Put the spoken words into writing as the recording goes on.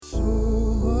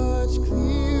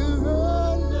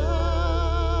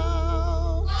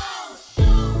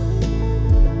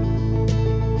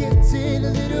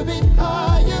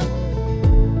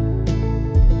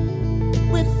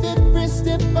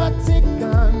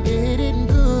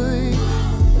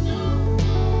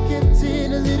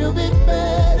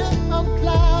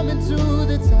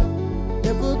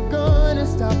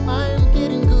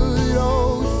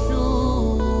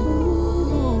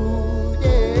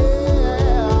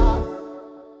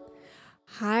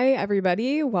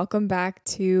everybody. Welcome back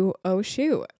to Oh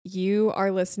Shoot. You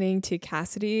are listening to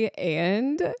Cassidy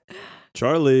and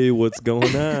Charlie, what's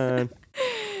going on?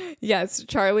 yes,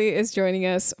 Charlie is joining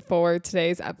us for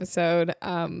today's episode.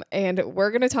 And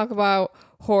we're going to talk about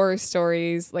horror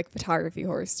stories, like photography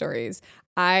horror stories.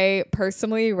 I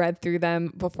personally read through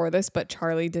them before this, but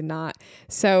Charlie did not.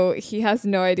 So he has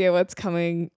no idea what's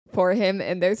coming for him.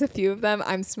 And there's a few of them.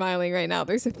 I'm smiling right now.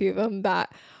 There's a few of them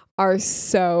that are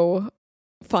so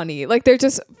funny. Like they're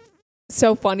just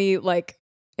so funny, like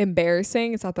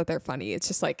embarrassing. It's not that they're funny. It's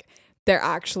just like they're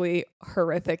actually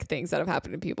horrific things that have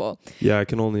happened to people. Yeah, I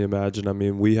can only imagine. I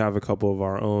mean, we have a couple of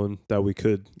our own that we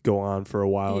could go on for a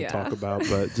while and talk about,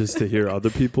 but just to hear other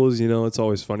people's, it's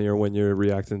always funnier when you're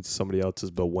reacting to somebody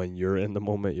else's, but when you're in the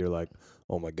moment, you're like,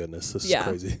 oh my goodness, this is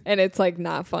crazy. And it's like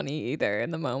not funny either in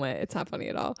the moment. It's not funny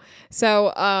at all.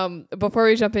 So before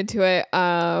we jump into it,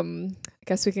 I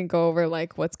guess we can go over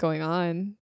like what's going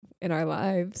on in our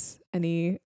lives.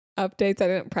 Any updates? I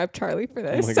didn't prep Charlie for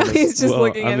this, so he's just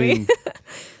looking at me.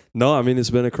 No, I mean, it's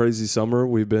been a crazy summer.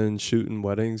 We've been shooting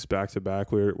weddings back to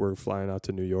back. We're flying out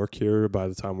to New York here. By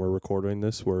the time we're recording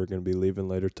this, we're going to be leaving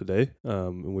later today.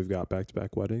 And we've got back to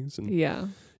back weddings. And yeah,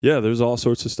 there's all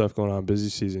sorts of stuff going on. Busy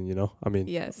season, I mean,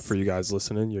 yes. For you guys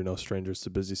listening, you're no strangers to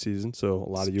busy season. So a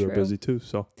lot of you are busy too.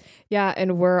 So yeah.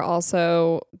 And we're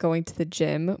also going to the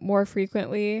gym more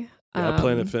frequently. Yeah,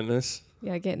 Planet Fitness.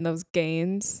 Yeah, getting those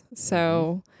gains.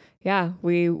 So yeah,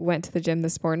 we went to the gym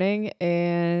this morning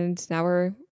and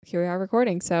now here we are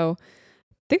recording. So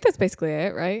I think that's basically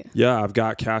it, right? Yeah, I've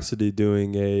got Cassidy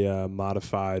doing a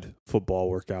modified football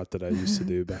workout that I used to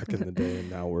do back in the day,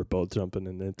 and now we're both jumping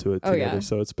into it together. Yeah.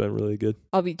 So it's been really good.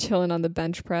 I'll be chilling on the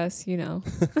bench press,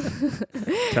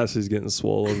 Cassidy's getting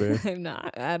swole over here. I'm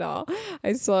not at all.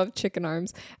 I still have chicken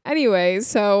arms. Anyway,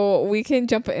 so we can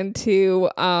jump into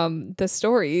the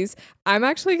stories. I'm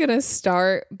actually going to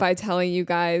start by telling you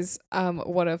guys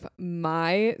one of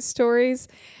my stories.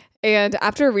 And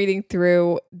after reading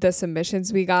through the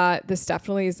submissions we got, this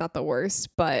definitely is not the worst,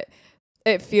 but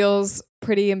it feels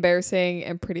pretty embarrassing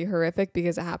and pretty horrific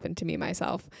because it happened to me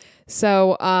myself.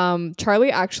 So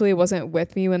Charlie actually wasn't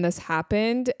with me when this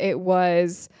happened. It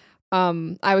was,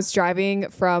 I was driving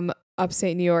from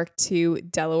upstate New York to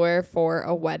Delaware for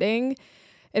a wedding,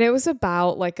 and it was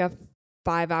about like a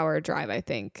 5-hour drive, I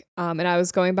think. And I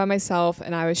was going by myself,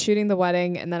 and I was shooting the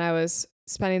wedding, and then I was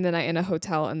spending the night in a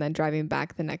hotel and then driving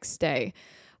back the next day.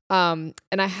 And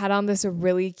I had on this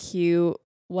really cute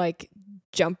like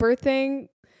jumper thing,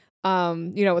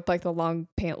 with like the long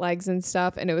pant legs and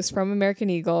stuff. And it was from American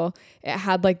Eagle. It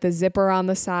had like the zipper on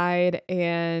the side.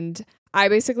 And I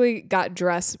basically got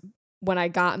dressed when I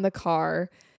got in the car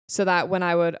so that when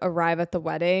I would arrive at the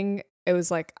wedding, it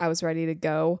was like I was ready to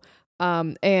go.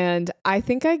 And I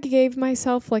think I gave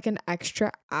myself like an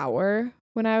extra hour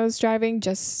when I was driving,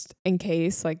 just in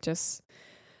case, like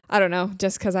I don't know,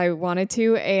 just because I wanted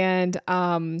to. And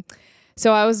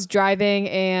so I was driving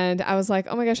and I was like,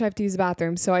 oh my gosh, I have to use the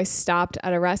bathroom. So I stopped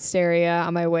at a rest area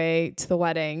on my way to the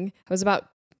wedding.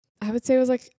 I would say it was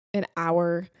like an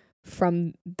hour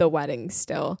from the wedding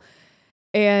still.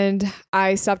 And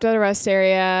I stopped at a rest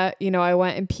area, I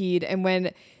went and peed. And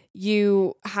when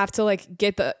you have to like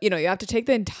you have to take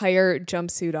the entire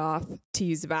jumpsuit off to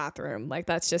use the bathroom. Like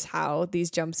that's just how these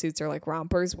jumpsuits or like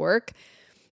rompers work.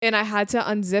 And I had to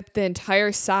unzip the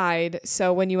entire side.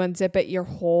 So when you unzip it, your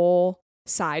whole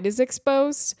side is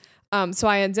exposed. So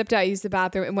I unzipped it, I used the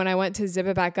bathroom. And when I went to zip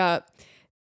it back up,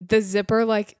 the zipper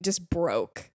like just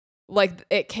broke. Like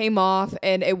it came off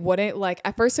and it wouldn't like,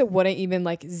 at first it wouldn't even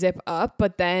like zip up,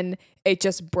 but then it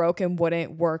just broke and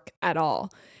wouldn't work at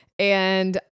all.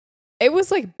 And it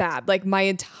was like bad. Like my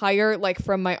entire, like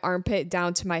from my armpit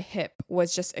down to my hip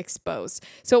was just exposed.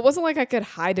 So it wasn't like I could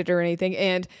hide it or anything.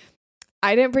 And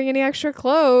I didn't bring any extra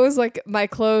clothes. Like my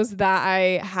clothes that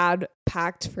I had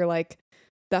packed for like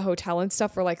the hotel and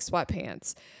stuff were like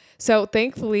sweatpants. So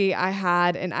thankfully I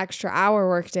had an extra hour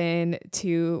worked in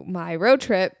to my road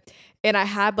trip. And I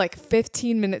had like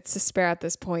 15 minutes to spare at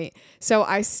this point. So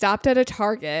I stopped at a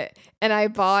Target and I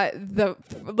bought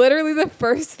literally the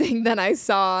first thing that I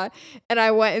saw. And I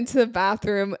went into the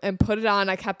bathroom and put it on.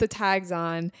 I kept the tags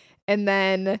on. And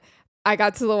then I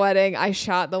got to the wedding. I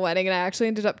shot the wedding. And I actually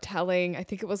ended up telling, I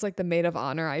think it was like the maid of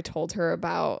honor. I told her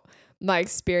about my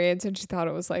experience and she thought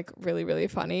it was like really, really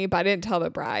funny. But I didn't tell the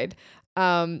bride.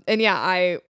 And yeah,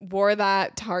 I wore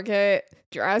that Target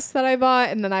dress that I bought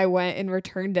and then I went and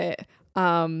returned it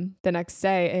the next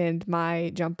day and my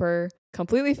jumper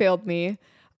completely failed me.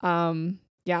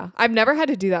 Yeah, I've never had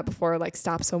to do that before, like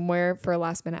stop somewhere for a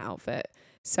last minute outfit.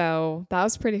 So that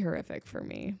was pretty horrific for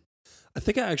me. I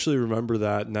think I actually remember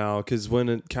that now because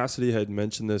when Cassidy had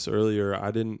mentioned this earlier,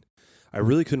 I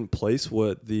really couldn't place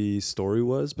what the story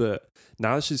was, but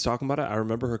now that she's talking about it, I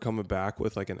remember her coming back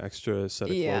with like an extra set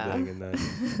of clothing, and then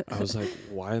I was like,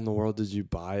 "Why in the world did you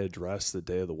buy a dress the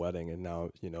day of the wedding?" And now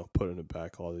putting it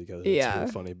back all together. It's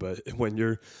really funny, but when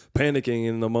you're panicking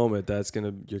in the moment,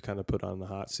 you're kind of put on the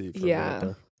hot seat for a minute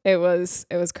there. It was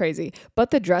crazy.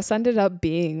 But the dress ended up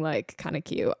being like kind of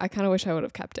cute. I kind of wish I would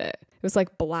have kept it. It was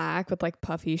like black with like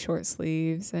puffy short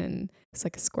sleeves and it's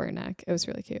like a square neck. It was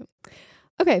really cute.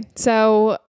 Okay,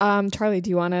 so Charlie, do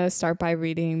you want to start by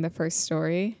reading the first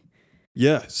story?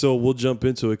 Yeah, so we'll jump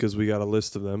into it because we got a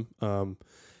list of them.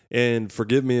 And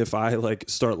forgive me if I like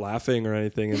start laughing or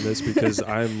anything in this because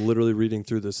I'm literally reading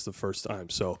through this the first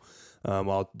time. So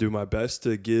I'll do my best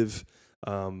to give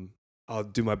emotion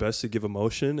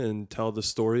and tell the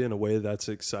story in a way that's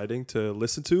exciting to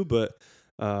listen to. But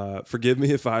forgive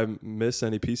me if I miss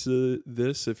any piece of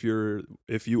this. If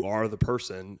you are the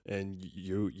person and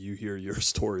you hear your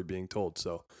story being told.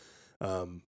 So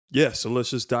so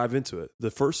let's just dive into it.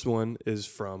 The first one is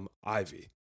from Ivy.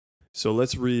 So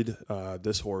let's read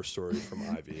this horror story from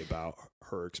Ivy about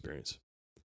her experience.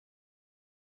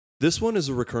 This one is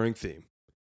a recurring theme.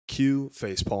 Cue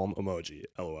facepalm emoji,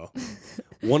 LOL.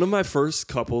 One of my first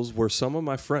couples were some of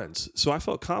my friends, so I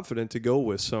felt confident to go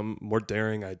with some more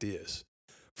daring ideas.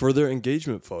 For their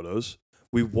engagement photos,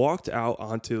 we walked out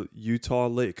onto Utah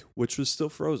Lake, which was still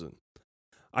frozen.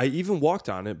 I even walked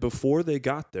on it before they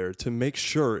got there to make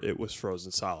sure it was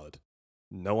frozen solid.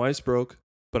 No ice broke,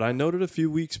 but I noted a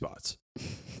few weak spots.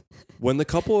 When the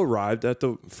couple arrived at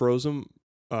the frozen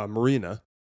marina,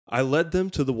 I led them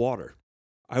to the water.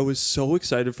 I was so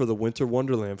excited for the winter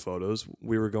wonderland photos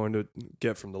we were going to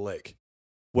get from the lake.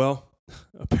 Well,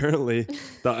 apparently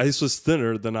the ice was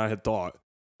thinner than I had thought,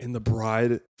 and the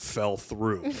bride fell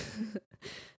through.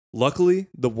 Luckily,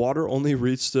 the water only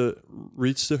reached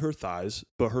to her thighs,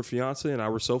 but her fiance and I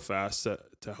were so fast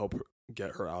to help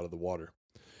get her out of the water.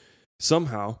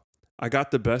 Somehow, I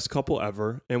got the best couple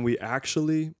ever, and we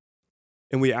actually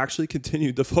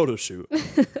continued the photo shoot.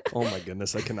 Oh my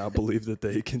goodness, I cannot believe that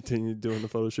they continued doing the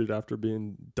photo shoot after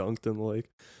being dunked in the lake.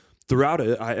 Throughout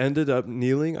it, I ended up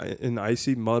kneeling in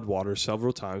icy mud water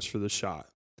several times for the shot.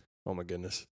 Oh my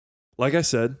goodness. Like I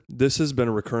said, this has been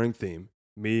a recurring theme.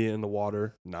 Me in the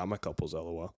water, not my couples,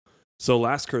 LOL. So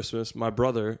last Christmas, my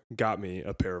brother got me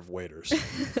a pair of waders.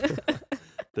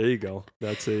 There you go.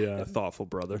 That's a thoughtful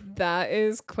brother. That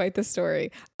is quite the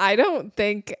story. I don't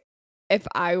think if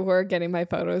I were getting my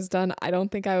photos done, I don't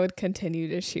think I would continue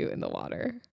to shoot in the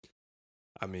water.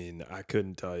 I mean, I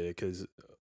couldn't tell you because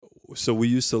so we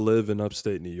used to live in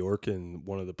upstate New York, and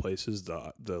one of the places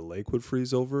the lake would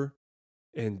freeze over.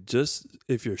 And just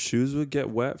if your shoes would get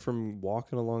wet from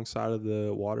walking alongside of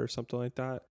the water or something like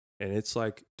that, and it's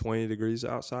like 20 degrees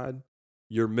outside,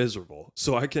 you're miserable.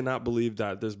 So I cannot believe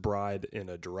that this bride in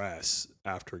a dress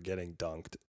after getting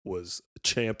dunked was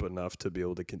champ enough to be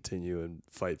able to continue and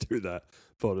fight through that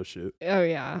photo shoot. Oh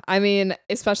yeah. I mean,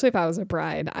 especially if I was a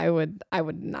bride, I would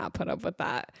not put up with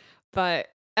that. But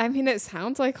I mean, it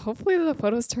sounds like hopefully the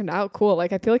photos turned out cool.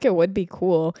 Like I feel like it would be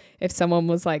cool if someone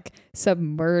was like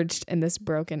submerged in this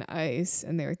broken ice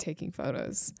and they were taking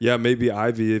photos. Yeah, maybe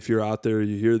Ivy, if you're out there,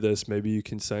 you hear this, maybe you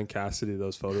can send Cassidy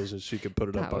those photos and she could put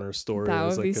it up on her story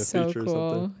as like a feature or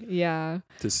something. Yeah.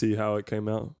 To see how it came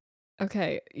out.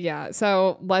 Okay, yeah.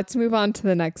 So let's move on to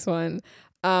the next one.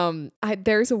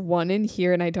 There's one in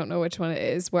here and I don't know which one it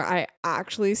is where I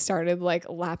actually started like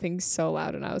laughing so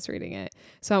loud when I was reading it.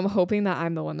 So I'm hoping that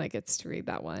I'm the one that gets to read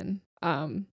that one.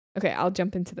 Okay, I'll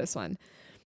jump into this one.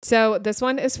 So this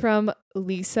one is from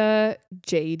Lisa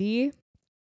JD.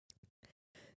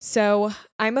 So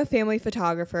I'm a family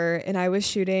photographer and I was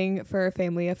shooting for a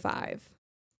family of 5.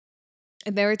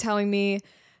 And they were telling me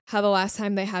how the last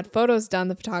time they had photos done,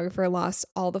 the photographer lost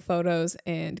all the photos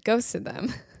and ghosted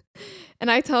them. And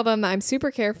I tell them that I'm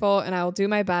super careful and I will do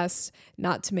my best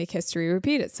not to make history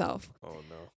repeat itself. Oh,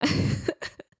 no.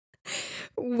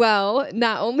 Well,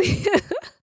 not only...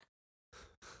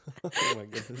 Oh, my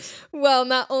goodness. Well,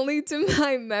 not only did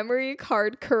my memory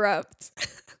card corrupt...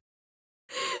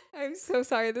 I'm so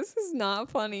sorry. This is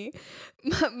not funny.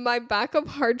 My backup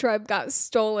hard drive got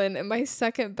stolen and my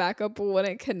second backup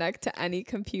wouldn't connect to any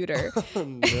computer. Oh,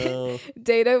 no.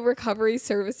 Data recovery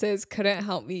services couldn't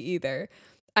help me either.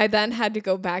 I then had to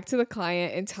go back to the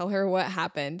client and tell her what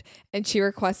happened, and she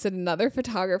requested another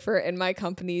photographer in my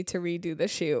company to redo the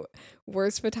shoot.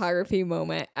 Worst photography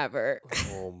moment ever.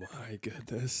 Oh my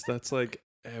goodness. That's like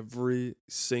every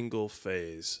single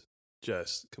phase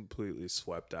just completely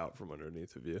swept out from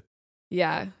underneath of you.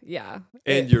 Yeah.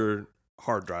 And your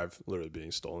hard drive literally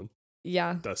being stolen.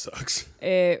 Yeah. That sucks.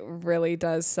 It really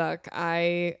does suck.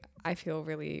 I feel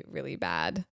really, really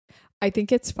bad. I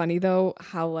think it's funny though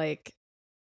how like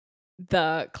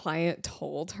the client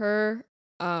told her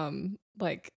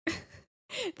like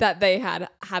that they had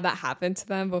that happen to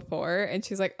them before, and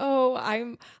she's like, "Oh,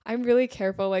 I'm really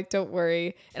careful, like don't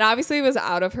worry." And obviously it was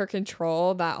out of her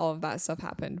control that all of that stuff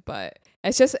happened, but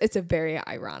it's a very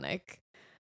ironic.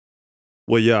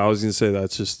 Well, yeah, I was gonna say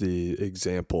that's just the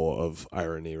example of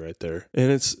irony right there,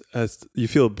 and it's you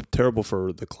feel terrible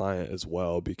for the client as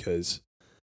well because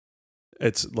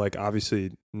it's like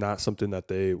obviously not something that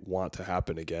they want to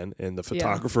happen again, and the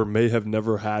photographer may have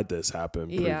never had this happen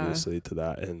previously to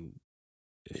that, and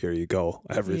here you go,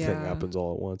 everything happens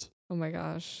all at once. Oh my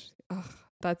gosh,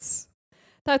 that's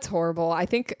horrible. I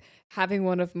think having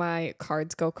one of my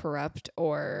cards go corrupt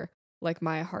or like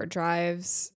my hard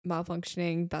drives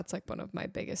malfunctioning, that's like one of my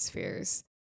biggest fears.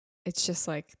 It's just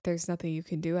like there's nothing you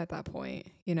can do at that point,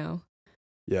 you know?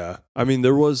 Yeah. I mean,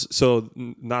 there was, so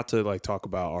not to like talk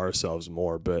about ourselves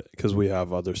more, but because we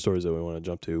have other stories that we want to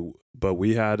jump to, but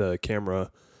we had a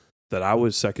camera that I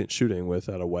was second shooting with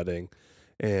at a wedding,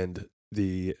 and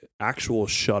the actual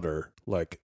shutter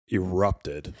like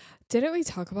erupted. Didn't we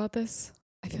talk about this?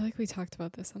 I feel like we talked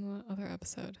about this on the other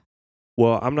episode.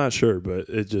 Well, I'm not sure, but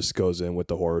it just goes in with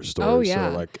the horror story. Oh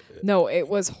yeah. So, like, no, it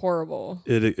was horrible.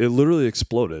 It literally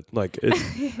exploded. Like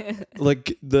it's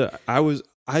like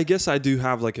I guess I do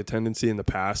have like a tendency in the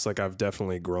past, like I've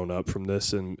definitely grown up from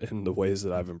this and in the ways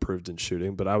that I've improved in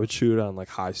shooting, but I would shoot on like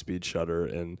high speed shutter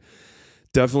and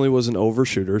definitely was an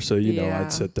overshooter. So, you know,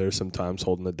 I'd sit there sometimes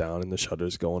holding it down and the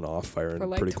shutter's going off, firing for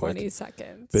like pretty 20 quick.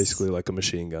 seconds. Basically like a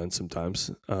machine gun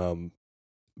sometimes.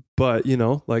 But you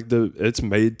know, like it's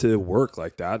made to work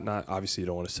like that. Not obviously you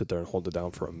don't want to sit there and hold it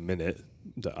down for a minute.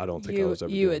 I don't think I was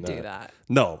ever. You would do that.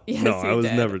 No, yes, no, I was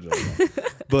never doing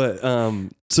that. But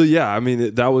so yeah, I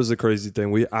mean that was the crazy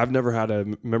thing. I've never had a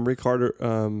memory card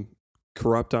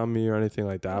corrupt on me or anything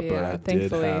like that. But I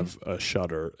did have a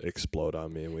shutter explode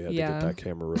on me, and we had to get that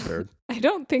camera repaired. I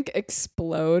don't think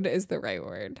explode is the right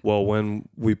word. Well, when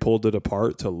we pulled it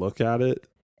apart to look at it.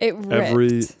 It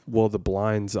ripped. The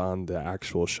blinds on the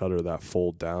actual shutter that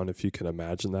fold down, if you can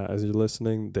imagine that as you're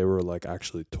listening, they were like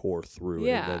actually tore through.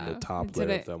 Yeah. And then the top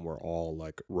layer of them were all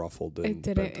like ruffled and it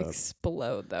didn't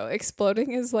explode though.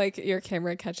 Exploding is like your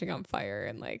camera catching on fire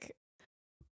and like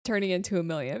turning into a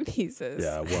million pieces.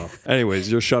 Yeah, well,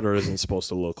 anyways, your shutter isn't supposed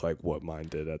to look like what mine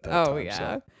did at that time. Oh, yeah.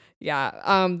 So.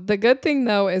 Yeah. The good thing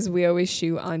though is we always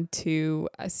shoot on 2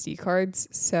 SD cards.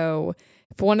 So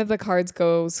if one of the cards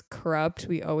goes corrupt,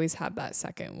 we always have that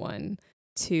second one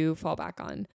to fall back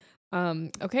on.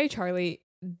 Okay, Charlie,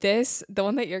 the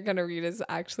one that you're going to read is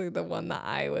actually the one that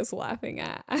I was laughing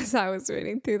at as I was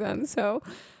reading through them. So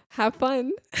have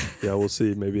fun. Yeah, we'll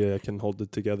see. Maybe I can hold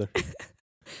it together.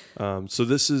 So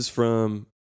this is from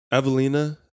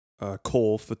Evelina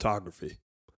Cole Photography.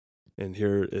 And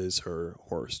here is her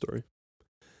horror story.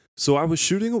 So I was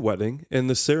shooting a wedding, and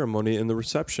the ceremony and the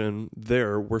reception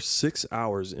there were 6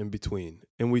 hours in between.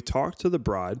 And we talked to the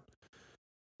bride,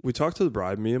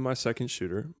 me and my second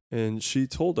shooter, and she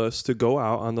told us to go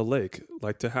out on the lake,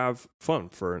 like to have fun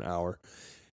for an hour.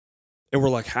 And we're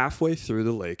like halfway through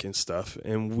the lake and stuff,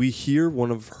 and we hear one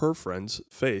of her friends,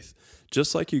 Faith,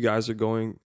 just like you guys are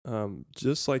going to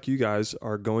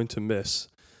miss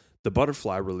the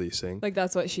butterfly releasing. Like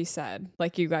that's what she said.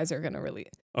 Like you guys are going to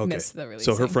miss the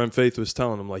releasing. So her friend Faith was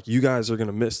telling them like, you guys are going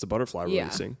to miss the butterfly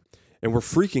releasing. And we're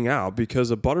freaking out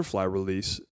because a butterfly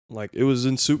release, like it was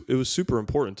super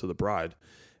important to the bride.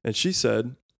 And she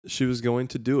said she was going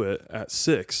to do it at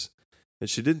 6. And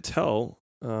she didn't tell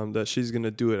that she's going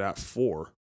to do it at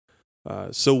 4.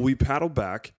 So we paddle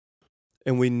back.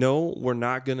 And we know we're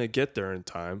not going to get there in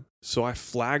time. So I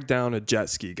flag down a jet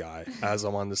ski guy as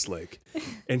I'm on this lake.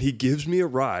 And he gives me a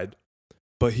ride.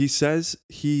 But he says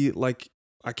I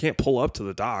can't pull up to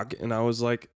the dock. And I was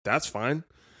like, that's fine.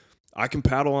 I can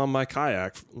paddle on my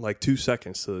kayak like 2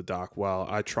 seconds to the dock while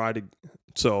I try to.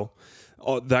 So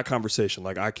that conversation,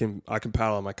 like I can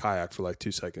paddle on my kayak for like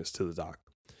 2 seconds to the dock.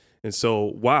 And so,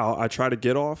 wow, I try to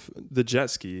get off the jet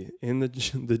ski and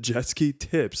the jet ski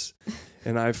tips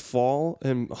and I fall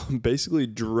and basically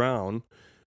drown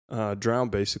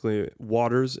basically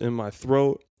waters in my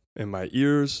throat and my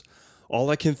ears. All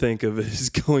I can think of is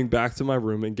going back to my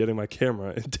room and getting my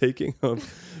camera and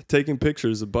taking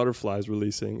pictures of butterflies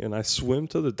releasing. And I swim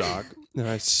to the dock and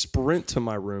I sprint to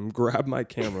my room, grab my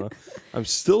camera. I'm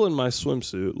still in my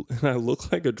swimsuit and I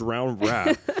look like a drowned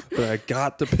rat, but I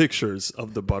got the pictures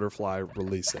of the butterfly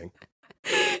releasing.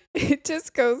 it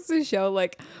just goes to show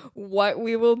like what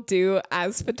we will do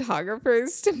as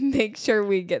photographers to make sure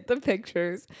we get the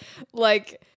pictures.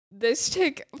 Like this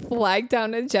chick flagged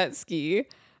down a jet ski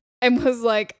and was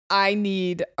like, I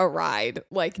need a ride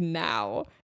like now.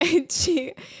 And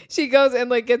she goes and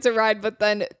like gets a ride, but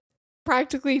then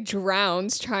practically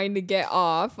drowns trying to get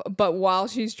off, but while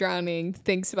she's drowning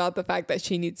thinks about the fact that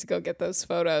she needs to go get those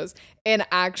photos and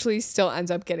actually still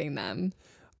ends up getting them.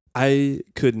 I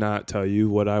could not tell you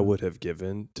what I would have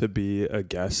given to be a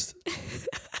guest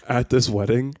at this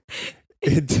wedding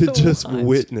and to just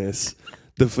witness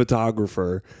the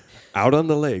photographer out on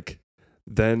the lake,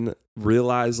 then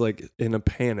realize like in a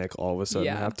panic all of a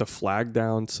sudden have to flag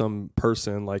down some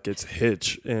person like it's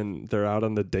Hitch and they're out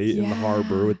on the date in the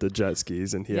harbor with the jet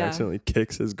skis and he accidentally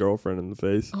kicks his girlfriend in the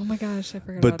face. Oh my gosh, I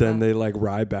forgot But about then that. they like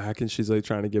ride back and she's like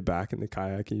trying to get back in the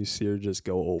kayak and you see her just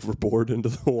go overboard into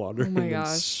the water and then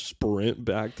sprint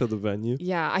back to the venue.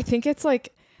 Yeah, I think it's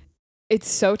like it's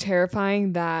so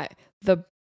terrifying that the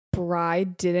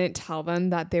bride didn't tell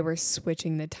them that they were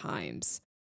switching the times.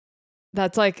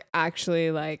 That's like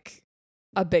actually like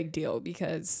a big deal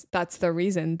because that's the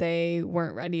reason they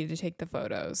weren't ready to take the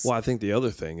photos. Well, I think the other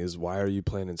thing is why are you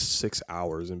planning 6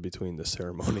 hours in between the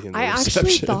ceremony and the reception? I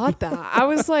actually thought that. I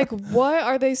was like, what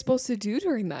are they supposed to do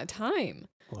during that time?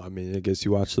 Well, I mean, I guess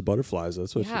you watch the butterflies.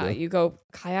 That's what you do. You go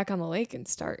kayak on the lake and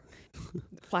start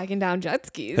flagging down jet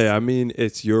skis. Hey, I mean,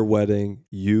 it's your wedding.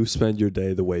 You spend your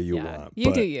day the way you want.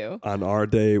 You do you. On our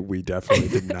day, we definitely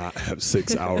did not have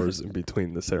 6 hours in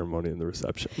between the ceremony and the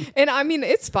reception. And I mean,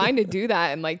 it's fine to do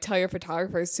that and like tell your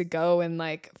photographers to go and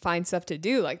like find stuff to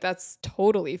do. Like that's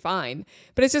totally fine.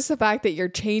 But it's just the fact that you're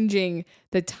changing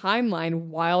the timeline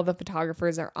while the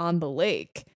photographers are on the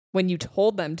lake. When you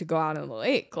told them to go out on the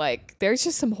lake, like there's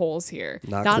just some holes here.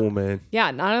 Not cool, man. Yeah,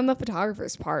 not on the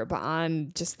photographer's part, but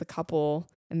on just the couple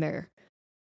and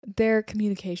their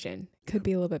communication could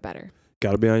be a little bit better.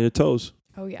 Got to be on your toes.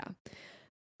 Oh yeah.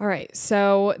 All right.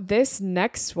 So this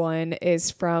next one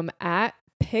is from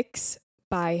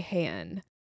 @pics_by_Han.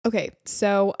 Okay.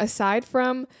 So aside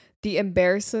from the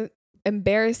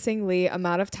embarrassingly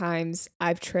amount of times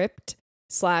I've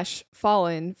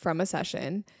tripped/fallen from a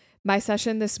session, my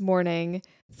session this morning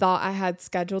thought I had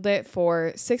scheduled it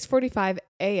for 6:45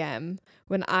 a.m.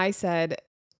 when I said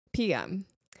p.m.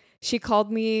 She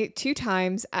called me 2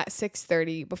 times at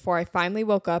 6:30 before I finally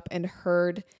woke up and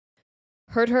heard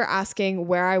her asking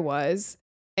where I was.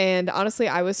 And honestly,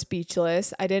 I was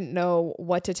speechless. I didn't know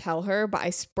what to tell her, but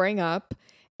I sprang up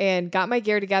and got my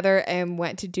gear together and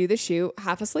went to do the shoot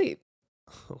half asleep.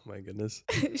 Oh my goodness.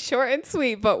 Short and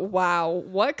sweet, but wow,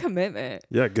 what commitment.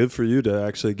 Yeah, good for you to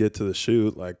actually get to the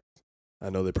shoot. Like, I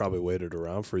know they probably waited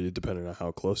around for you depending on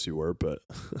how close you were, but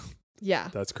yeah,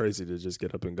 that's crazy to just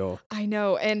get up and go. I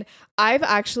know. And I've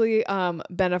actually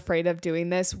been afraid of doing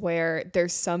this where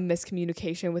there's some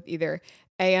miscommunication with either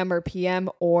AM or PM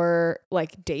or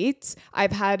like dates.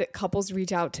 I've had couples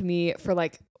reach out to me for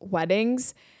like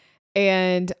weddings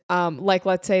and like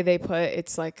let's say they put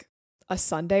it's like a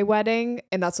Sunday wedding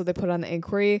and that's what they put on the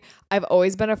inquiry. I've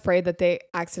always been afraid that they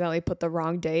accidentally put the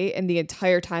wrong date, and the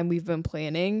entire time we've been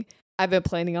planning, I've been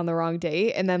planning on the wrong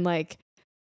date. And then like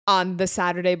on the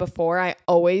Saturday before, I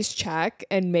always check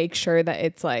and make sure that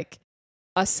it's like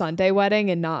a Sunday wedding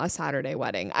and not a Saturday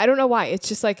wedding. I don't know why. It's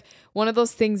just like one of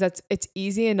those things it's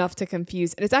easy enough to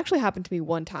confuse. And it's actually happened to me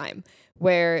one time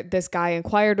where this guy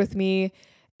inquired with me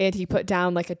and he put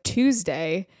down like a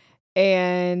Tuesday.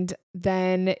 And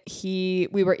then we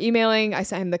were emailing, I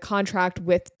sent him the contract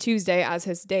with Tuesday as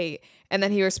his date. And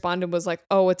then he responded and was like,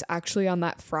 oh, it's actually on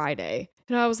that Friday.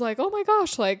 And I was like, oh my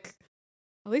gosh, like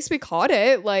at least we caught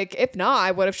it. Like if not,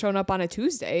 I would have shown up on a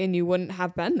Tuesday and you wouldn't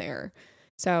have been there.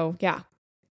 So yeah.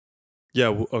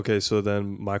 Yeah. Okay. So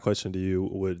then my question to you,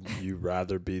 would you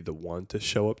rather be the one to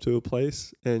show up to a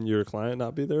place and your client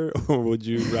not be there? Or would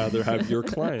you rather have your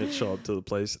client show up to the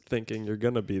place thinking you're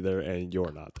going to be there and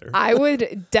you're not there? I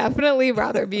would definitely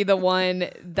rather be the one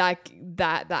that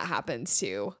happens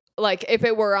to. Like if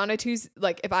it were on a Tuesday,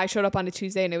 like if I showed up on a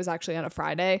Tuesday and it was actually on a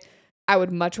Friday, I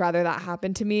would much rather that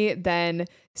happen to me than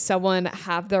someone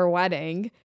have their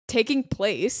wedding taking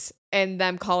place and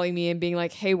them calling me and being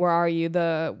like, hey, where are you?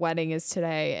 The wedding is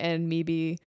today. And me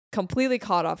be completely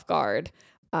caught off guard.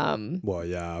 Well,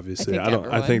 yeah, obviously.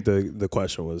 I think the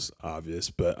question was obvious,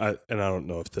 but I don't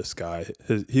know if this guy,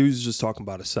 he was just talking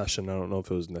about a session. I don't know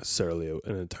if it was necessarily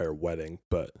an entire wedding,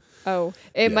 but. Oh,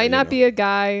 it might not be a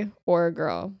guy or a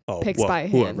girl. Pics by Han.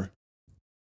 Whoever.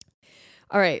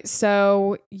 All right.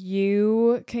 So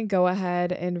you can go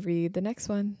ahead and read the next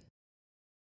one.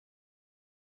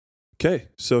 Okay,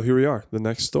 so here we are. The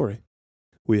next story.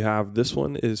 We have this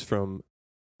one is from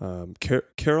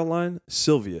Caroline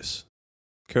Silvius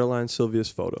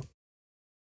photo.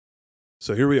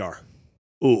 So here we are.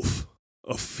 Oof.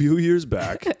 A few years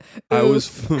back, I was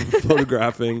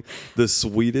photographing the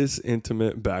sweetest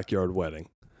intimate backyard wedding.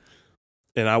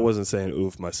 And I wasn't saying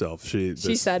oof myself. She oof.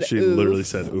 Literally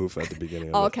said oof at the beginning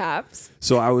of all it. caps.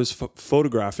 So I was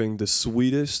photographing the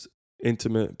sweetest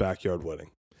intimate backyard wedding.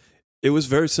 It was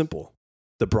very simple.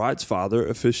 The bride's father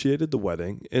officiated the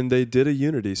wedding, and they did a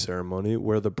unity ceremony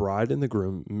where the bride and the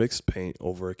groom mixed paint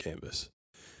over a canvas.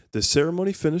 The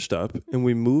ceremony finished up, and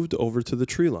we moved over to the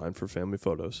tree line for family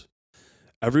photos.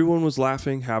 Everyone was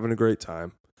laughing, having a great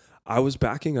time. I was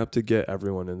backing up to get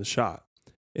everyone in the shot,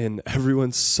 and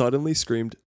everyone suddenly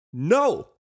screamed, "No!"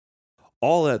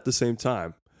 all at the same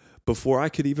time. Before I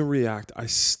could even react, I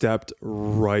stepped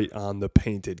right on the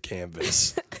painted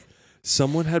canvas.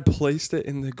 Someone had placed it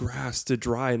in the grass to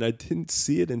dry, and I didn't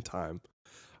see it in time.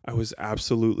 I was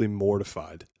absolutely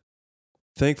mortified.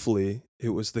 Thankfully, it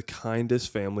was the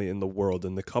kindest family in the world,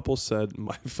 and the couple said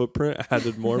my footprint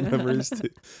added more memories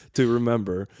to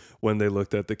remember when they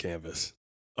looked at the canvas.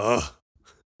 Ugh.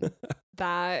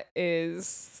 That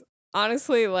is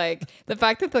honestly, like, the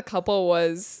fact that the couple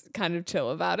was kind of chill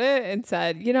about it and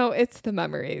said, it's the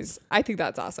memories. I think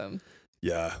that's awesome.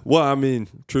 Yeah. Well, I mean,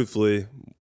 truthfully,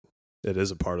 it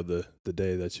is a part of the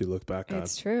day that you look back on.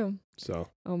 It's true. So.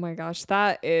 Oh my gosh,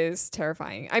 that is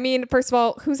terrifying. I mean, first of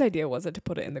all, whose idea was it to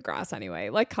put it in the grass anyway?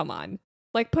 Like, come on.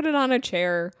 Like, put it on a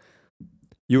chair.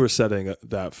 You were setting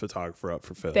that photographer up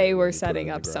for failure. They were setting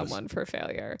up someone for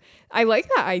failure. I like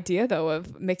that idea, though,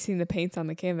 of mixing the paints on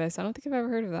the canvas. I don't think I've ever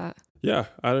heard of that. Yeah.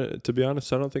 To be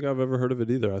honest, I don't think I've ever heard of it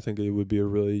either. I think it would be a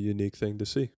really unique thing to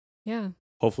see. Yeah.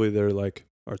 Hopefully they're like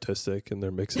artistic and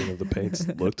their mixing of the paints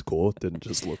looked cool. It didn't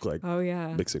just look like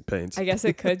mixing paints. I guess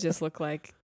it could just look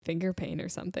like finger paint or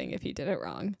something if you did it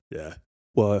wrong. Yeah.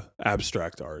 Well,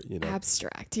 abstract art,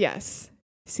 Abstract, yes.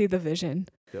 See the vision.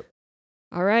 Yep.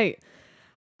 All right.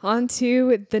 On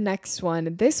to the next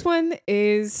one. This one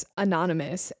is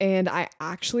anonymous, and I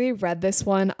actually read this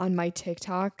one on my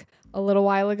TikTok a little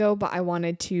while ago, but I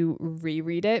wanted to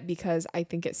reread it because I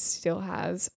think it still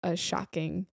has a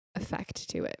shocking effect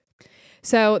to it.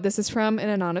 So this is from an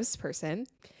anonymous person.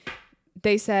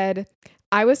 They said,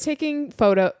 I was taking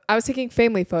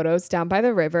family photos down by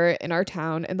the river in our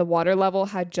town, and the water level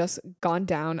had just gone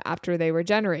down after they were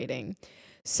generating.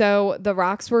 So the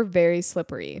rocks were very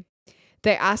slippery.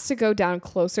 They asked to go down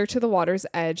closer to the water's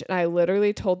edge, and I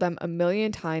literally told them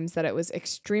 1,000,000 times that it was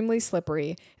extremely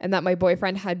slippery and that my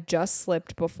boyfriend had just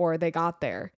slipped before they got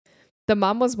there. The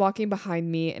mom was walking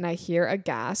behind me, and I hear a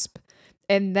gasp,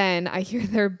 and then I hear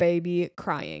their baby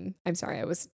crying. I'm sorry, I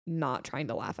was not trying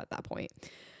to laugh at that point.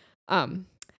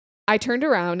 I turned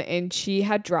around, and she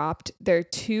had dropped their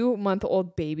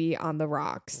 2-month-old baby on the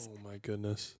rocks. Oh my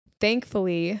goodness.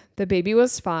 Thankfully, the baby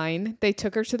was fine. They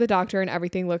took her to the doctor and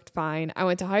everything looked fine. I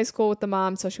went to high school with the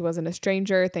mom, so she wasn't a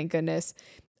stranger, thank goodness.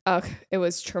 It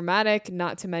was traumatic,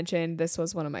 not to mention this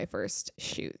was one of my first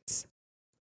shoots.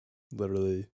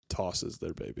 Literally tosses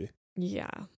their baby.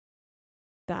 Yeah.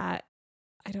 That,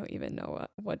 I don't even know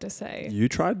what to say. You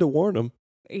tried to warn them.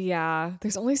 Yeah.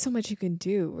 There's only so much you can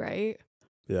do, right?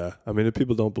 Yeah. I mean, if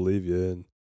people don't believe you, and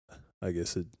I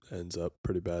guess it ends up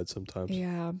pretty bad sometimes.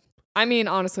 Yeah. I mean,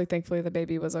 honestly, thankfully the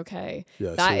baby was okay.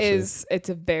 Yeah,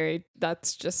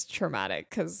 that's just traumatic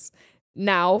because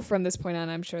now from this point on,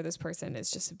 I'm sure this person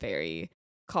is just very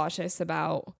cautious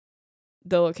about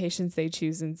the locations they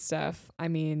choose and stuff. I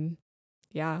mean,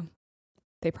 yeah,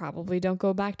 they probably don't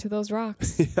go back to those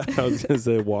rocks. Yeah, I was going to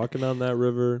say walking on that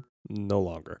river, no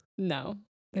longer. No,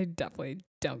 they definitely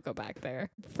don't go back there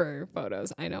for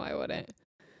photos. I know I wouldn't.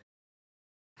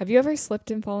 Have you ever slipped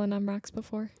and fallen on rocks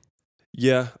before?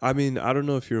 Yeah, I mean, I don't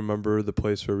know if you remember the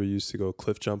place where we used to go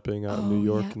cliff jumping out in New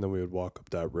York, and then we would walk up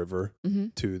that river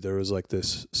there was like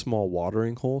this small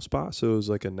watering hole spot. So it was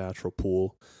like a natural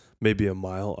pool, maybe a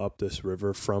mile up this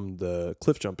river from the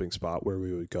cliff jumping spot where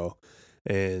we would go.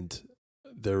 And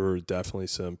there were definitely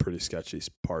some pretty sketchy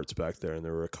parts back there. And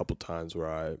there were a couple times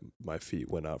where my feet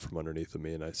went out from underneath of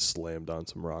me and I slammed on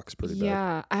some rocks pretty bad.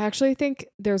 Yeah, I actually think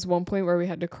there's one point where we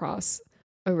had to cross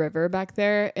a river back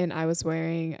there and I was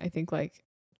wearing, I think, like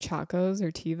Chacos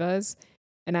or Tevas,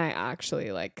 and I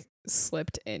actually like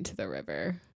slipped into the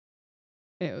river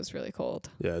and it was really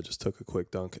cold. Yeah, I just took a quick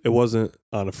dunk. It wasn't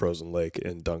on a frozen lake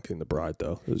and dunking the bride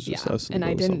though. It was just us in the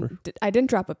middle of summer. I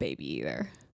didn't drop a baby either.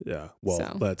 Yeah,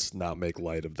 well, let's not make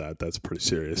light of that. That's pretty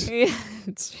serious. Yeah,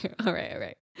 it's true. All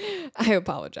right. I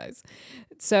apologize.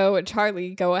 So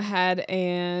Charlie, go ahead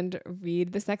and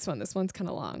read this next one. This one's kind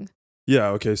of long. Yeah,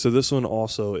 okay. So this one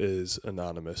also is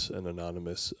anonymous, an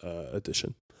anonymous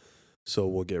edition. So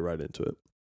we'll get right into it.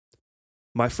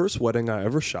 My first wedding I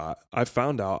ever shot, I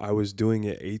found out I was doing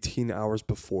it 18 hours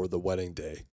before the wedding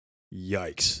day.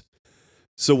 Yikes.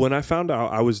 So when I found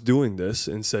out I was doing this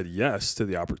and said yes to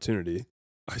the opportunity,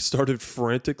 I started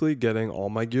frantically getting all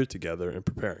my gear together and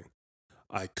preparing.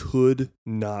 I could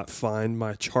not find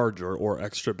my charger or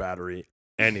extra battery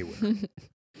anywhere.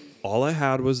 All I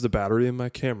had was the battery in my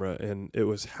camera, and it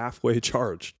was halfway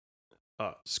charged.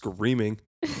 Screaming.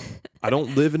 I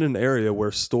don't live in an area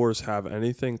where stores have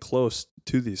anything close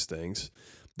to these things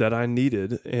that I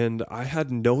needed, and I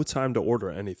had no time to order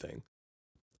anything.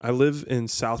 I live in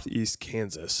southeast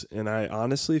Kansas, and I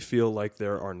honestly feel like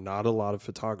there are not a lot of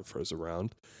photographers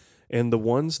around, and the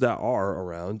ones that are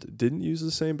around didn't use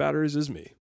the same batteries as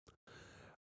me.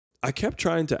 I kept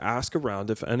trying to ask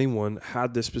around if anyone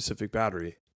had this specific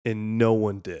battery, and no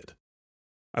one did.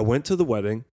 I went to the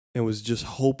wedding and was just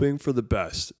hoping for the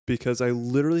best because I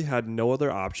literally had no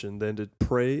other option than to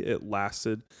pray it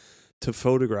lasted to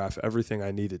photograph everything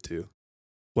I needed to.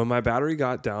 When my battery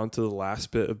got down to the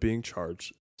last bit of being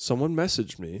charged, someone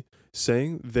messaged me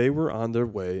saying they were on their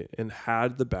way and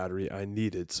had the battery I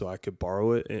needed so I could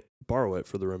borrow it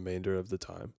for the remainder of the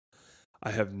time.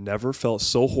 I have never felt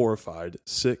so horrified,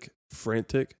 sick,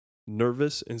 frantic,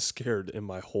 nervous, and scared in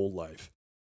my whole life.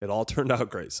 It all turned out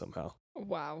great somehow.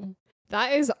 Wow.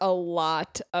 That is a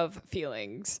lot of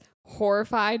feelings.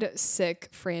 Horrified, sick,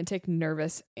 frantic,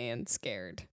 nervous, and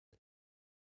scared.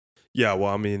 Yeah,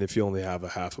 well, I mean, if you only have a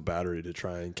half a battery to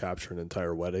try and capture an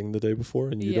entire wedding the day before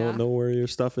and you don't know where your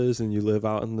stuff is and you live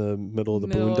out in the middle of the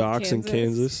boondocks in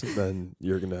Kansas, then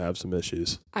you're going to have some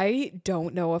issues. I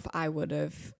don't know if I would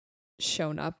have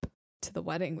shown up to the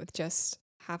wedding with just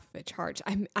half of it charged.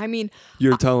 I mean,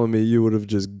 you're telling me you would have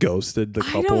just ghosted the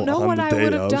couple on the day of? I don't know what I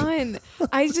would have done.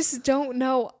 I just don't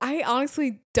know. I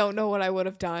honestly don't know what I would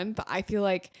have done, but I feel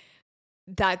like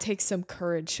that takes some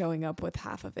courage showing up with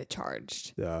half of it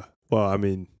charged. Yeah. Well, I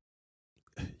mean,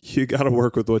 you got to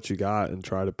work with what you got and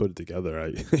try to put it together.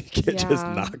 You can't just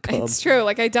not come. It's true.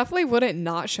 Like, I definitely wouldn't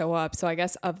not show up. So I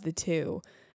guess of the two,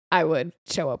 I would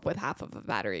show up with half of a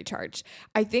battery charged.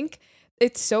 I think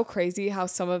it's so crazy how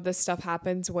some of this stuff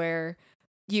happens where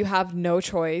you have no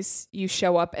choice. You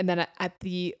show up and then at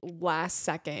the last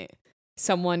second,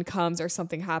 someone comes or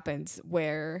something happens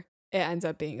where it ends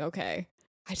up being okay.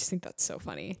 I just think that's so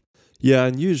funny. Yeah.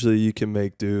 And usually you can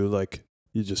make do. Like,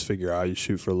 you just figure out, you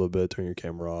shoot for a little bit, turn your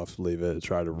camera off, leave it,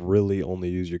 try to really only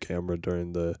use your camera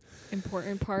during the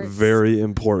important parts. Very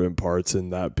important parts.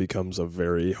 And that becomes a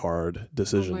very hard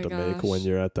decision to make when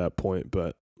you're at that point.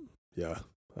 But yeah,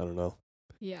 I don't know.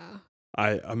 Yeah.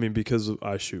 I mean, because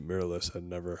I shoot mirrorless, I've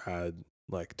never had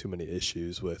like too many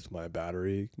issues with my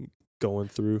battery going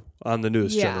through. On the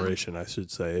newest generation, I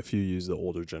should say. If you use the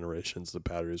older generations, the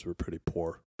batteries were pretty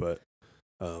poor. But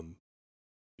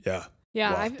yeah.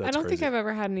 Yeah, wow, I don't think I've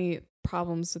ever had any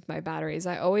problems with my batteries.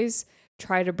 I always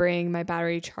try to bring my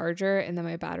battery charger and then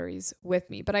my batteries with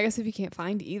me. But I guess if you can't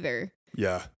find either,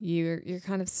 yeah, you're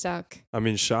kind of stuck. I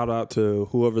mean, shout out to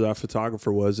whoever that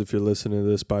photographer was. If you're listening to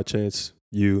this by chance,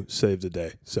 you saved the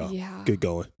day. So good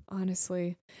going.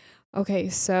 Honestly. Okay,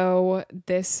 so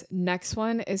this next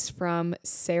one is from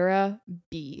Sarah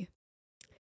B.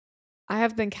 I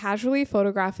have been casually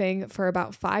photographing for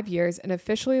about 5 years and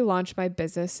officially launched my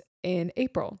business in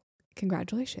April.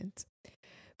 Congratulations.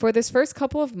 For this first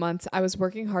couple of months, I was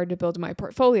working hard to build my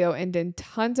portfolio and did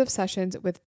tons of sessions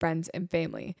with friends and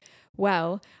family.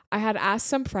 Well, I had asked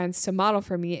some friends to model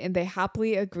for me and they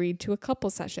happily agreed to a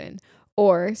couple session,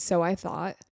 or so I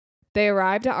thought. They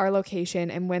arrived at our location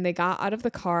and when they got out of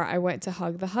the car, I went to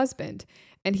hug the husband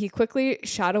and he quickly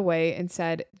shot away and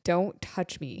said, "Don't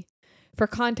touch me." For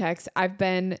context, I've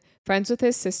been friends with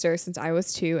his sister since I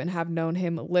was 2 and have known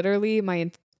him literally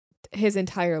his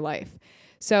entire life.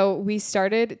 So we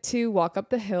started to walk up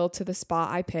the hill to the spot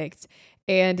I picked,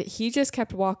 and he just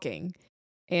kept walking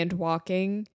and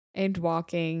walking and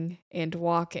walking and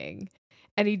walking,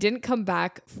 and he didn't come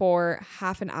back for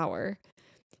half an hour.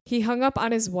 He hung up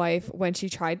on his wife when she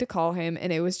tried to call him,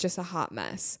 and it was just a hot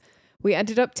mess. We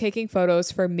ended up taking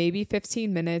photos for maybe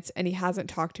 15 minutes, and he hasn't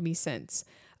talked to me since.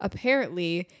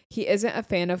 Apparently, he isn't a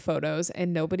fan of photos,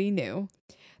 and nobody knew.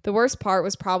 The worst part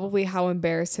was probably how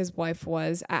embarrassed his wife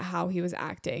was at how he was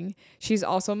acting. She's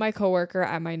also my coworker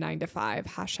at my 9 to 5,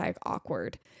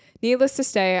 #awkward. Needless to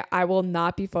say, I will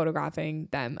not be photographing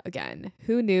them again.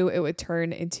 Who knew it would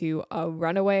turn into a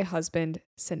runaway husband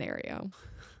scenario?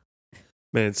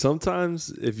 Man, sometimes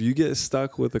if you get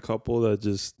stuck with a couple that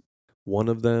just one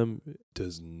of them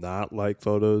does not like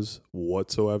photos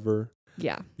whatsoever,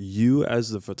 Yeah. You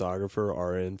as the photographer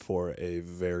are in for a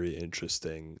very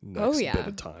interesting next bit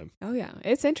of time. Oh yeah.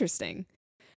 It's interesting.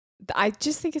 I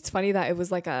just think it's funny that it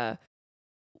was like a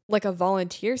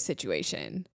volunteer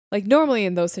situation. Like normally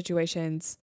in those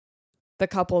situations, the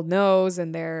couple knows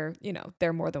and they're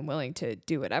more than willing to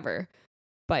do whatever.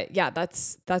 But yeah,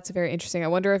 that's very interesting. I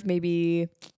wonder if maybe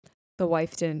the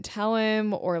wife didn't tell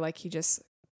him, or like he just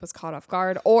was caught off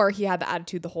guard, or he had the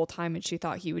attitude the whole time and she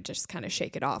thought he would just kind of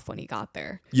shake it off when he got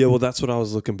there. Yeah, well, that's what I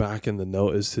was looking back in the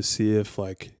note, is to see if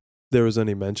like there was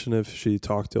any mention if she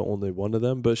talked to only one of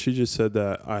them, but she just said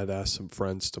that I had asked some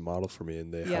friends to model for me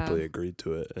and they happily agreed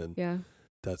to it. And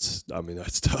that's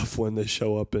tough when they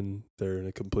show up and they're in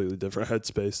a completely different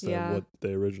headspace than what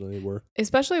they originally were.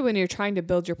 Especially when you're trying to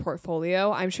build your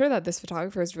portfolio. I'm sure that this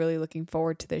photographer is really looking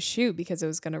forward to this shoot because it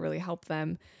was going to really help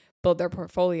them build their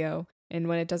portfolio. And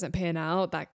when it doesn't pan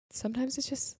out, that sometimes it's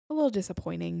just a little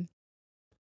disappointing.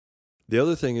 The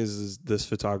other thing is this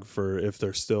photographer, if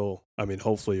they're still,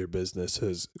 hopefully your business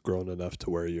has grown enough to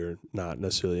where you're not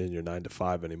necessarily in your 9 to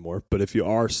 5 anymore. But if you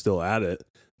are still at it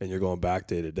and you're going back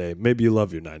day to day, maybe you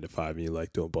love your 9 to 5 and you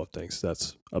like doing both things.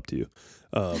 That's up to you.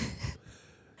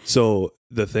 So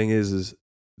the thing is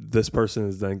this person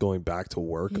is then going back to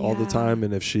work all the time.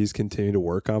 And if she's continuing to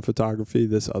work on photography,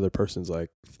 this other person's like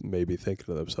maybe thinking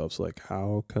to themselves, like,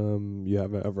 how come you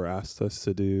haven't ever asked us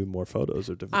to do more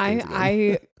photos or different things again?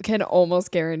 I can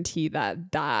almost guarantee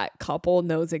that couple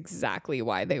knows exactly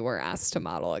why they were asked to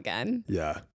model again.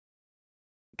 Yeah.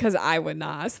 Because I would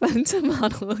not ask them to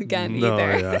model again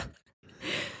either. Yeah.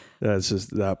 Yeah, it's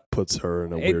just that puts her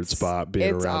in a weird spot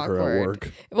being around awkward. Her at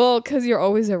work. Well, because you're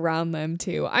always around them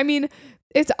too.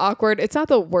 It's awkward. It's not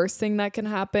the worst thing that can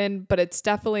happen, but it's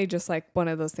definitely just like one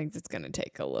of those things it's going to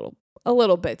take a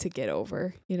little bit to get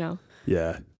over, you know?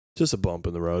 Yeah, just a bump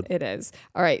in the road. It is.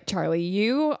 All right, Charlie,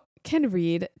 you can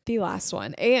read the last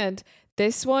one. And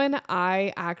this one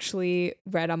I actually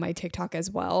read on my TikTok as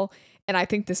well. And I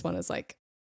think this one is like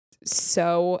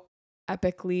so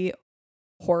epically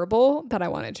horrible that I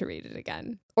wanted to read it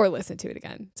again or listen to it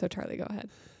again. So Charlie, go ahead.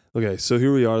 Okay, so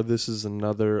here we are. This is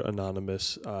another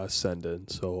anonymous send-in,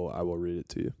 so I will read it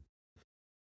to you.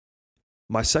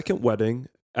 My second wedding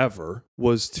ever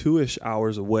was 2-ish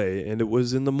hours away, and it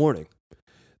was in the morning.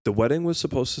 The wedding was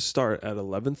supposed to start at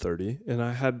 11:30, and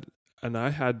I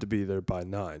had to be there by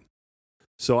 9.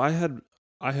 So I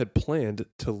had planned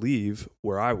to leave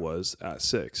where I was at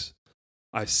 6.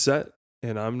 I set,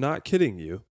 and I'm not kidding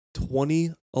you,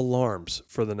 20 alarms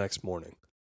for the next morning.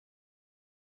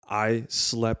 I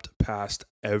slept past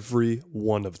every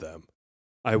one of them.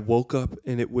 I woke up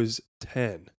and it was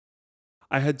 10.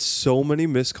 I had so many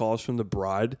missed calls from the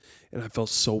bride and I felt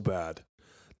so bad.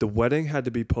 The wedding had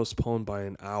to be postponed by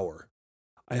an hour.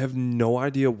 I have no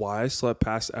idea why I slept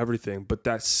past everything, but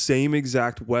that same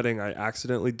exact wedding, I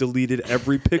accidentally deleted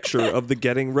every picture of the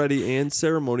getting ready and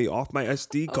ceremony off my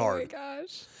SD card. Oh my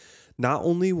gosh. Not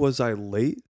only was I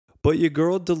late, but your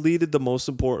girl deleted the most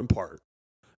important part.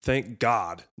 Thank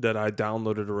God that I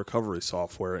downloaded a recovery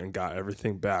software and got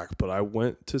everything back, but I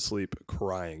went to sleep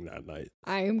crying that night.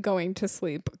 I am going to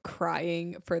sleep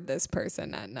crying for this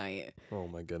person at night. Oh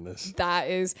my goodness.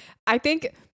 I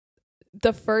think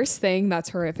the first thing that's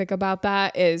horrific about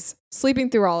that is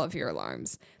sleeping through all of your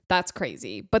alarms. That's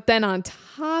crazy. But then on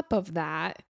top of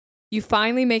that, you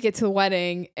finally make it to the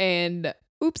wedding and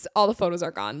oops, all the photos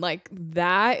are gone. Like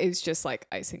that is just like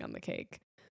icing on the cake.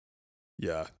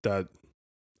 Yeah,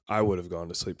 I would have gone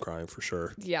to sleep crying for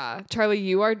sure. Yeah. Charlie,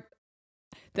 you are,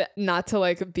 not to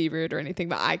like be rude or anything,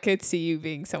 but I could see you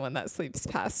being someone that sleeps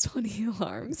past 20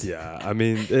 alarms. Yeah.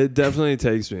 It definitely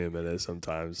takes me a minute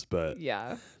sometimes, but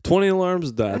yeah, 20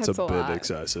 alarms, that's a bit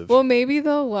excessive. Well, maybe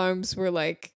the alarms were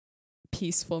like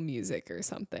peaceful music or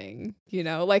something,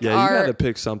 like you gotta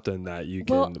pick something that you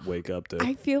can wake up to.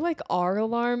 I feel like our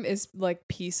alarm is like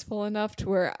peaceful enough to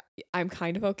where I'm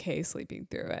kind of okay sleeping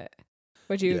through it.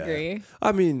 Would you agree?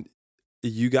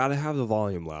 You got to have the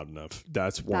volume loud enough.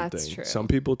 That's one thing. True. Some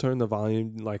people turn the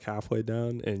volume like halfway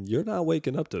down and you're not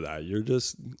waking up to that. You're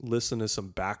just listening to some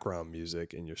background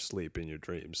music in your sleep, in your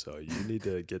dreams. So you need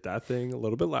to get that thing a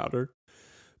little bit louder.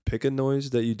 Pick a noise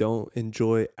that you don't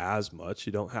enjoy as much.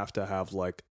 You don't have to have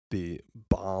like the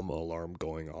bomb alarm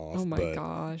going off. Oh my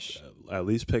gosh. At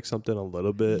least pick something a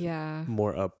little bit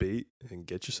more upbeat and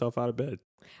get yourself out of bed.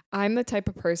 I'm the type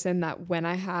of person that when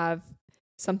I have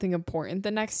something important the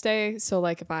next day, so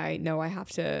like if I know I have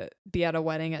to be at a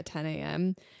wedding at 10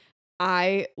 a.m.,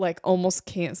 I like almost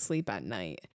can't sleep at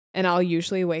night. And I'll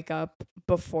usually wake up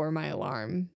before my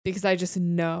alarm because I just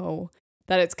know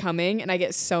that it's coming and I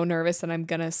get so nervous that I'm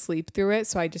going to sleep through it.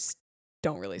 So I just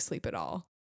don't really sleep at all.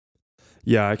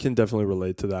 Yeah, I can definitely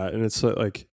relate to that. And it's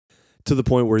like to the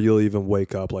point where you'll even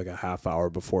wake up like a half hour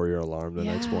before your alarm the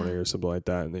next morning or something like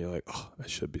that. And then you're like, oh, I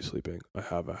should be sleeping. I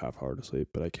have a half hour to sleep,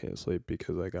 but I can't sleep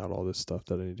because I got all this stuff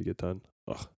that I need to get done.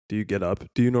 Ugh. Do you get up?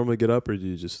 Do you normally get up or do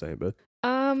you just stay in bed?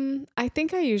 I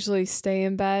think I usually stay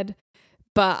in bed,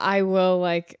 but I will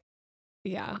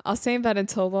I'll stay in bed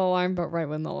until the alarm, but right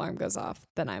when the alarm goes off,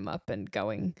 then I'm up and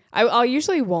going. I'll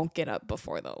usually won't get up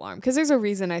before the alarm because there's a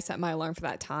reason I set my alarm for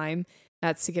that time.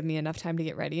 That's to give me enough time to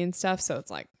get ready and stuff. So it's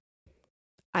like,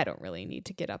 I don't really need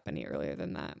to get up any earlier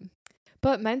than that.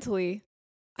 But mentally,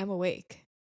 I'm awake.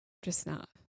 Just not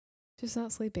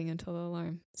sleeping until the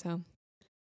alarm. So,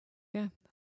 yeah.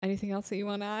 Anything else that you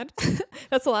want to add?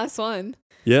 That's the last one.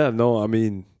 Yeah, no, I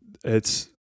mean, it's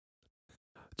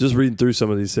just reading through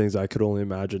some of these things. I could only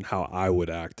imagine how I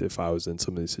would act if I was in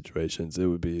some of these situations. It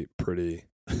would be pretty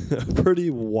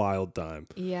wild time.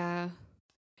 Yeah.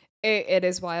 It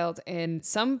is wild. And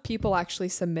some people actually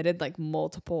submitted like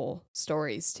multiple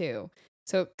stories too.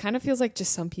 So it kind of feels like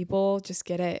just some people just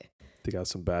get it. They got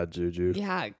some bad juju.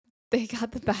 Yeah. They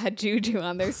got the bad juju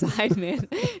on their side, man.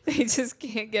 They just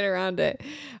can't get around it.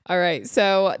 All right.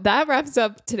 So that wraps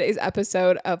up today's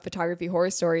episode of Photography Horror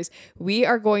Stories. We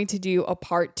are going to do a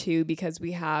part 2 because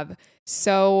we have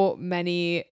so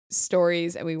many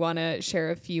stories and we want to share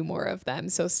a few more of them.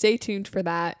 So stay tuned for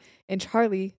that. And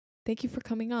Charlie, thank you for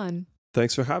coming on.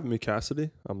 Thanks for having me,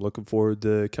 Cassidy. I'm looking forward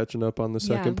to catching up on the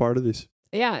second part of these.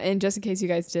 Yeah. And just in case you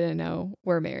guys didn't know,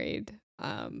 we're married.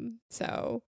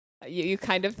 So you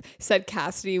kind of said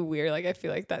Cassidy weird. Like, I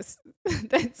feel like that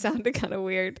sounded kind of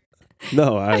weird.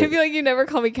 No, I feel like you never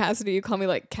call me Cassidy. You call me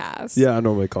like Cass. Yeah, I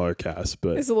normally call her Cass,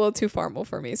 but it's a little too formal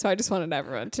for me. So I just wanted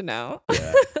everyone to know.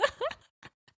 Yeah.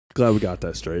 Glad we got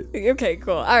that straight. Okay,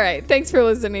 cool. All right. Thanks for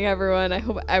listening, everyone. I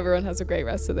hope everyone has a great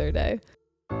rest of their day.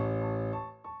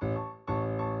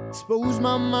 Expose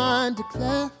my mind to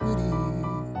clarity.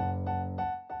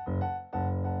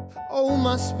 Oh,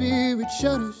 my spirit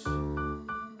shudders.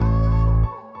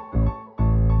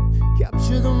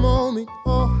 Capture the moment,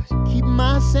 oh, to keep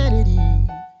my sanity.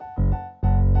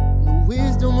 And the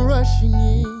wisdom rushing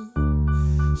in.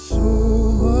 So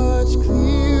much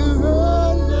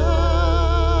clearer now.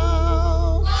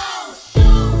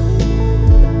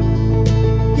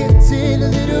 Getting a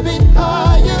little bit